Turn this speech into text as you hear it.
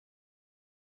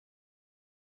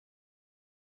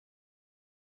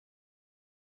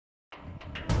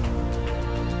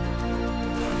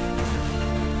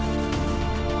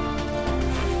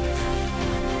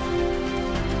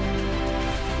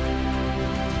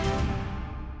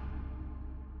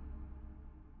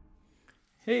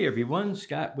Hey everyone,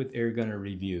 Scott with Air Gunner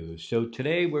Reviews. So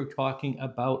today we're talking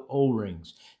about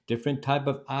O-rings, different type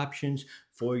of options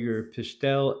for your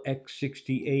Pistelle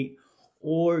X68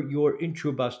 or your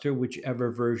Intrubuster,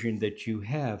 whichever version that you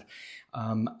have.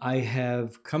 I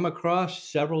have come across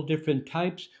several different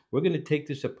types. We're going to take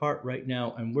this apart right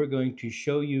now and we're going to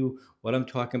show you what I'm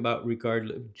talking about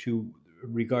regarding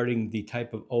the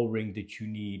type of O-ring that you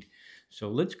need. So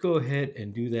let's go ahead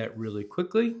and do that really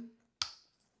quickly.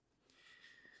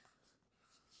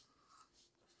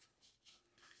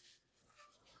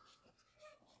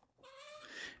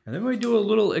 And then we do a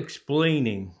little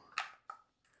explaining,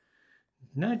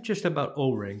 not just about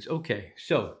O-rings. Okay,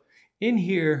 so in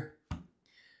here,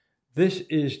 this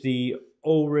is the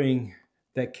O-ring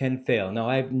that can fail. Now,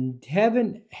 I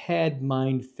haven't had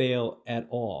mine fail at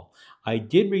all. I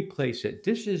did replace it.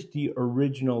 This is the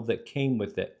original that came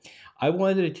with it. I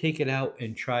wanted to take it out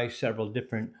and try several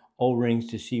different O-rings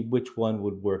to see which one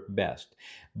would work best.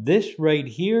 This right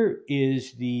here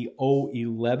is the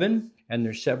O11, and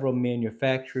there's several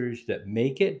manufacturers that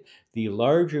make it. The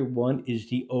larger one is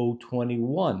the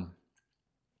O21.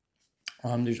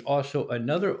 There's also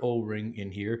another O-ring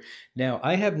in here. Now,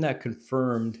 I have not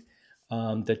confirmed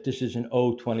that this is an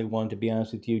O21, to be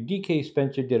honest with you. DK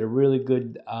Spencer did a really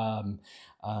good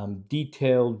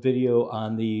detailed video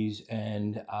on these,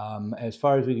 and as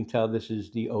far as we can tell, this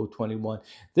is the O21.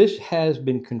 This has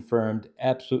been confirmed.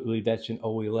 Absolutely, that's an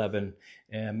O11,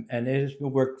 and it has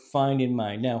worked fine in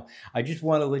mine. Now, I just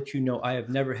want to let you know I have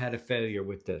never had a failure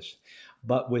with this,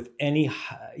 but with any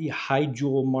high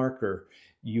jewel marker,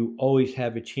 you always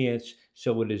have a chance.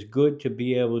 So it is good to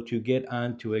be able to get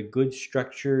onto a good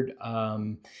structured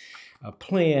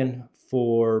plan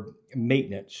for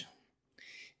maintenance.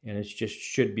 And it just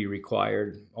should be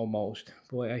required almost.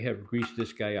 Boy, I have greased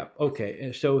this guy up. Okay,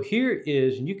 and so here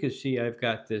is, and you can see I've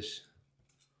got this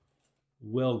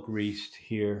well greased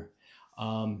here.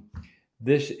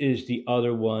 This is the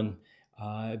other one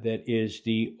that is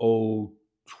the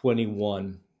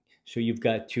O21. So you've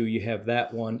got two, you have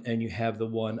that one, and you have the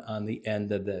one on the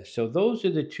end of this. So those are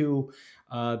the two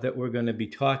that we're going to be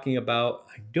talking about.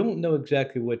 I don't know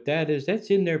exactly what that is.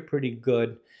 That's in there pretty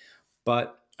good,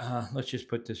 but let's just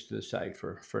put this to the side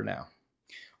for now.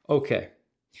 Okay,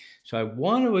 so I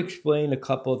want to explain a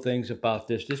couple of things about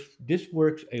this. This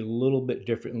works a little bit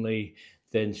differently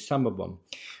than some of them.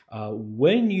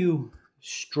 When you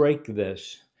strike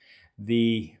this,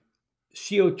 the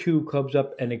CO2 comes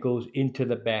up and it goes into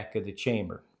the back of the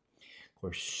chamber. Of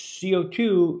course,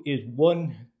 CO2 is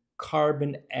one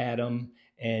carbon atom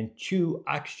and two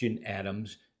oxygen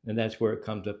atoms, and that's where it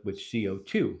comes up with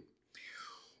CO2.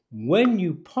 When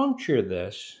you puncture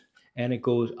this and it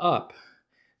goes up,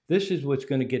 this is what's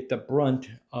going to get the brunt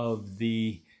of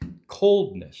the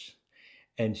coldness.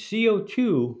 And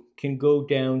CO2 can go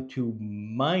down to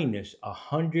minus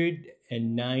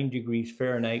 109 degrees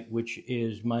Fahrenheit, which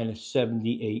is minus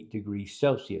 78 degrees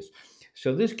Celsius.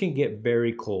 So this can get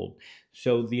very cold.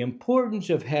 So the importance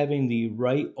of having the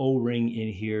right O-ring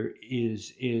in here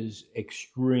is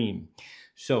extreme.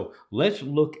 So let's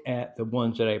look at the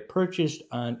ones that I purchased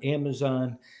on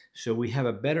Amazon so we have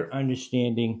a better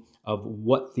understanding of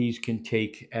what these can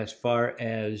take as far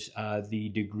as the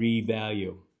degree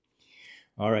value.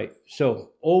 All right,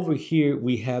 so over here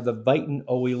we have the Viton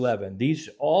O11. These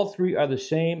all three are the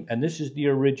same, and this is the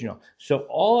original. So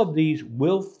all of these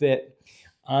will fit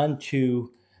onto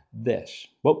this.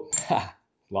 Whoop,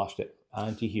 lost it.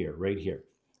 Onto here, right here.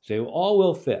 So they all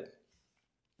will fit.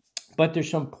 But there's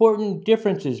some important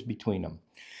differences between them.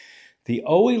 The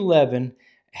O11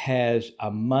 has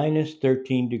a minus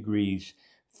 13 degrees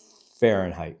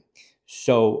Fahrenheit.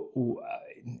 So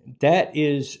that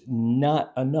is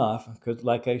not enough because,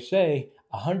 like I say,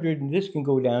 this can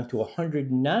go down to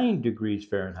 109 degrees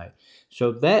Fahrenheit.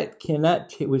 So that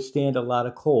cannot withstand a lot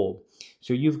of cold.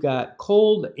 So you've got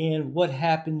cold, and what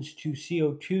happens to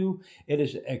CO2? It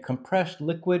is a compressed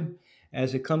liquid.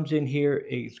 As it comes in here,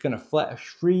 it's going to flash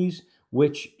freeze,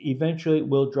 which eventually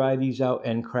will dry these out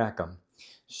and crack them.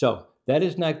 So that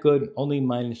is not good, only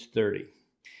minus 30.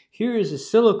 Here is a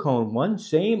silicone one,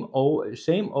 same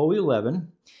O11,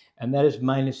 and that is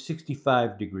minus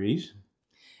 65 degrees.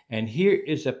 And here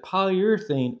is a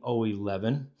polyurethane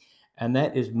O11, and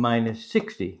that is minus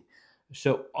 60.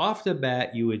 So off the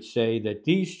bat, you would say that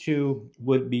these two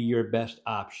would be your best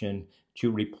option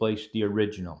to replace the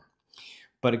original.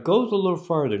 But it goes a little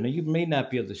farther. Now, you may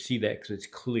not be able to see that because it's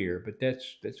clear, but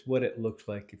that's what it looks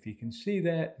like. If you can see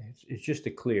that, it's just a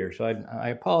clear. So I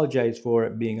apologize for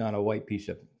it being on a white piece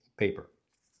of paper.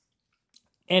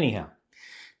 Anyhow,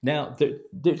 now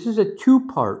this is a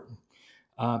two-part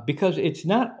because it's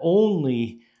not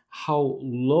only how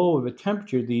low of a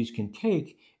temperature these can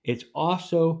take, it's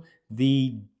also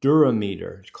the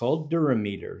durameter. It's called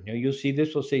durameter. Now you'll see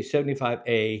this will say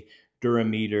 75A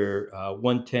durameter,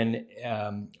 110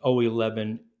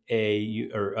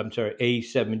 011A, or I'm sorry,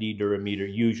 A70 durameter.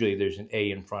 Usually there's an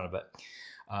A in front of it.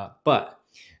 But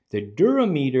the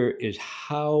durameter is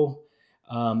how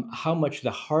much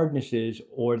the hardness is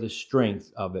or the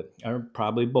strength of it, or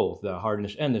probably both, the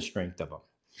hardness and the strength of them.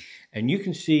 And you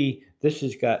can see this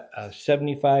has got a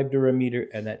 75 durameter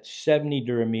and that's 70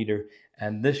 durameter,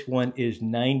 and this one is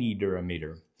 90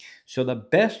 durameter. So the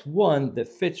best one that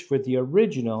fits for the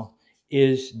original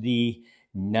is the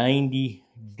 90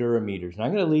 durameters. And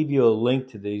I'm going to leave you a link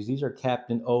to these. These are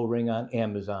Captain O-Ring on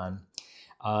Amazon.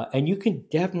 And you can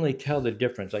definitely tell the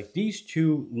difference. Like these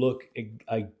two look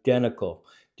identical.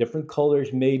 Different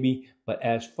colors maybe, but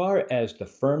as far as the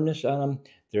firmness on them,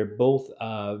 they're both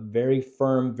very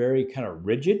firm, very kind of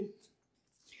rigid.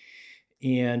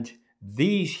 And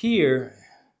these here,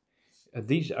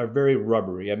 these are very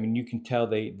rubbery. I mean, you can tell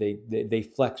they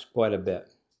flex quite a bit.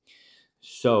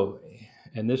 So,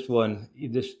 and this one,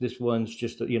 this one's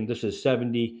just, this is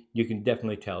 70. You can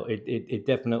definitely tell. It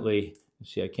definitely,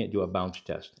 let's see, I can't do a bounce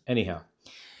test. Anyhow,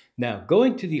 now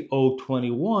going to the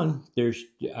 021,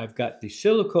 I've got the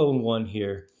silicone one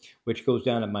here, which goes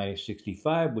down to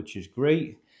 -65, which is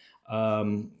great.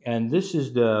 And this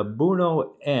is the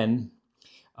Buno N,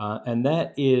 and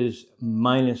that is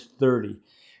 -30.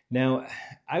 Now,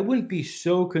 I wouldn't be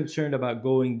so concerned about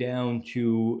going down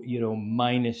to,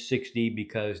 -60,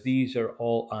 because these are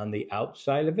all on the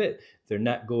outside of it. They're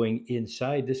not going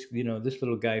inside. This, this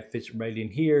little guy fits right in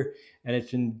here, and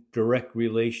it's in direct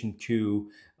relation to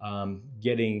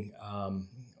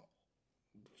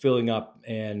filling up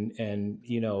and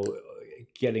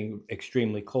getting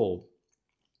extremely cold.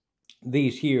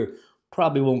 These here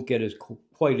probably won't get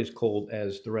quite as cold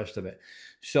as the rest of it.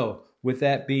 So with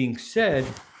that being said,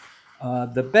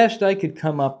 the best I could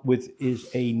come up with is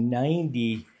a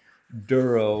 90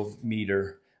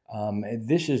 durometer.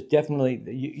 This is definitely,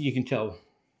 you can tell,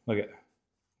 look at,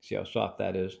 see how soft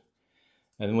that is.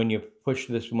 And when you push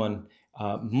this one,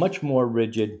 much more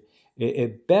rigid,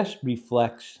 it best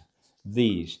reflects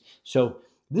these. So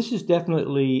this is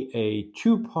definitely a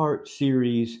two-part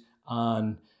series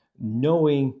on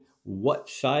knowing what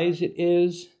size it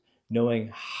is, knowing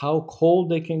how cold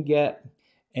they can get,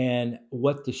 and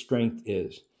what the strength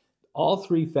is. All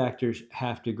three factors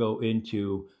have to go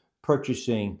into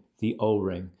purchasing the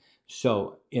O-ring.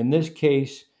 So in this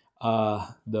case,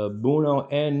 the Buno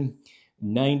N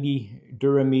 90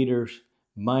 durameters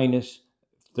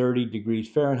 -30 degrees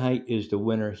Fahrenheit is the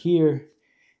winner here.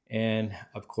 And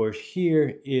of course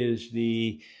here is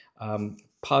the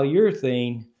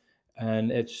polyurethane,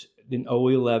 and it's an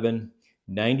 011,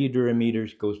 90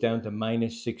 durameters, goes down to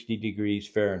 -60 degrees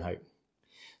Fahrenheit.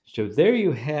 So there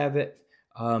you have it.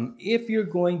 If you're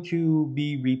going to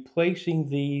be replacing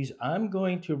these, I'm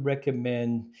going to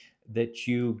recommend that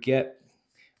you get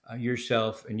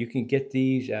yourself, and you can get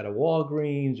these at a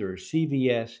Walgreens or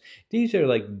CVS. These are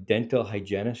like dental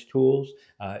hygienist tools.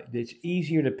 It's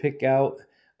easier to pick out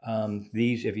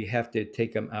these if you have to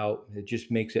take them out. It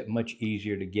just makes it much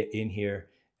easier to get in here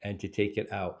and to take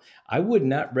it out. I would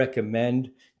not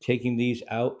recommend taking these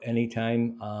out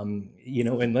anytime,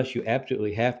 unless you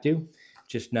absolutely have to.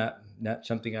 Just not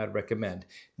something I'd recommend.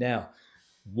 Now,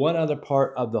 one other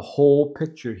part of the whole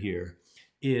picture here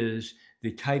is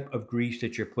the type of grease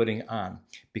that you're putting on,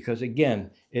 because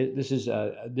again, this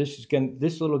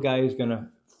little guy is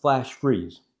gonna flash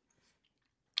freeze.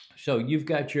 So you've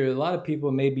got a lot of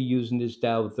people may be using this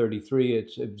Dow 33.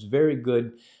 It's very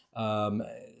good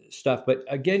stuff, but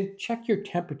again, check your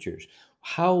temperatures.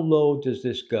 How low does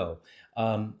this go?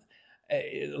 A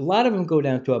lot of them go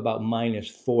down to about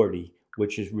 -40,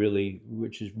 which is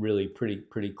really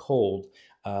pretty cold.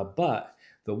 But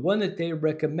the one that they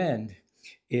recommend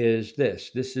is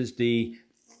this. This is the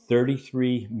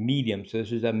 33 medium. So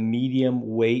this is a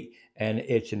medium weight, and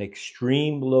it's an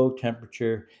extreme low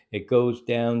temperature. It goes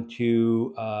down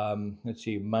to, let's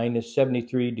see,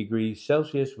 -73 degrees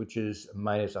Celsius, which is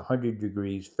 -100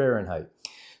 degrees Fahrenheit.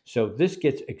 So this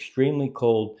gets extremely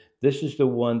cold. This is the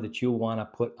one that you'll want to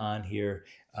put on here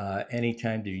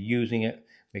anytime you're using it.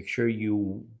 Make sure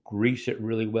you grease it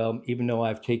really well. Even though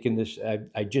I've taken this,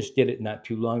 I just did it not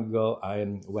too long ago.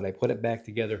 When I put it back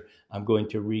together, I'm going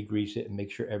to re-grease it and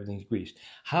make sure everything's greased.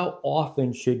 How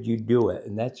often should you do it?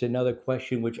 And that's another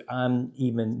question which I'm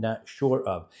even not sure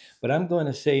of. But I'm going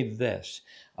to say this.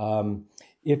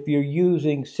 If you're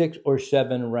using 6 or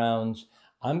 7 rounds,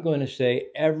 I'm going to say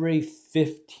every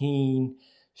 15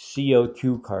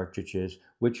 CO2 cartridges,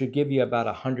 which would give you about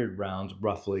 100 rounds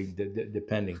roughly,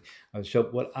 depending. So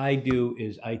what I do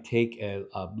is I take a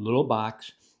little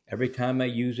box. Every time I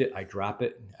use it, I drop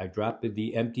it. I drop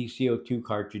the empty CO2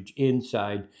 cartridge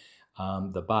inside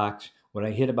the box. When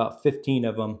I hit about 15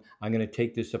 of them, I'm going to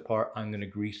take this apart. I'm going to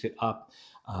grease it up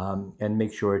and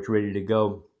make sure it's ready to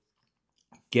go.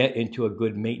 Get into a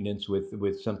good maintenance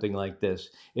with something like this.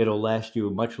 It'll last you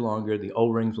much longer. The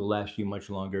O-rings will last you much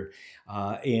longer.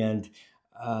 And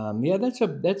yeah,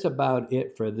 that's about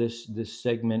it for this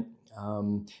segment.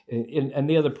 And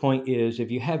the other point is, if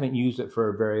you haven't used it for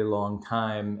a very long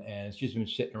time and it's just been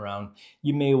sitting around,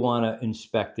 you may want to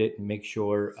inspect it and make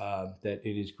sure that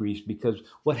it is greased, because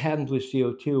what happens with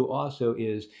CO2 also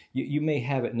is you may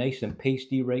have it nice and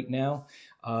pasty right now,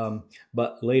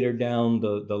 but later down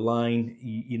the line,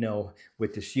 you know,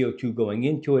 with the CO2 going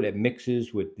into it, it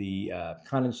mixes with the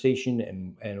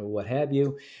condensation and what have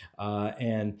you.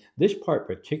 And this part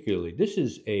particularly, this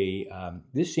is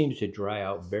this seems to dry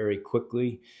out very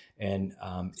quickly, and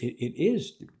it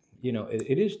is, you know,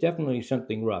 it is definitely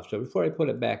something rough. So before I put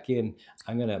it back in,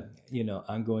 I'm gonna, you know,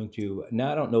 I'm going to,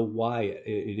 now I don't know why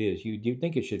it is. You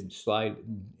think it should slide,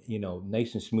 you know,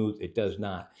 nice and smooth. It does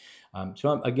not.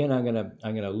 So again, I'm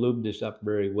gonna lube this up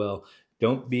very well.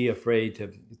 Don't be afraid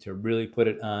to really put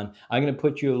it on. I'm going to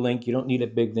put you a link. You don't need a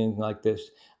big thing like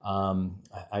this.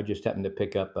 I just happened to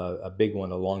pick up a big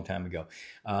one a long time ago.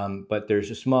 But there's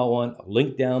a small one, a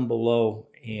link down below.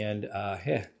 And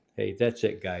hey, that's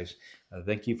it, guys.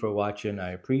 Thank you for watching.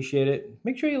 I appreciate it.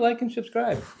 Make sure you like and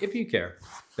subscribe if you care.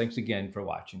 Thanks again for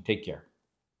watching. Take care.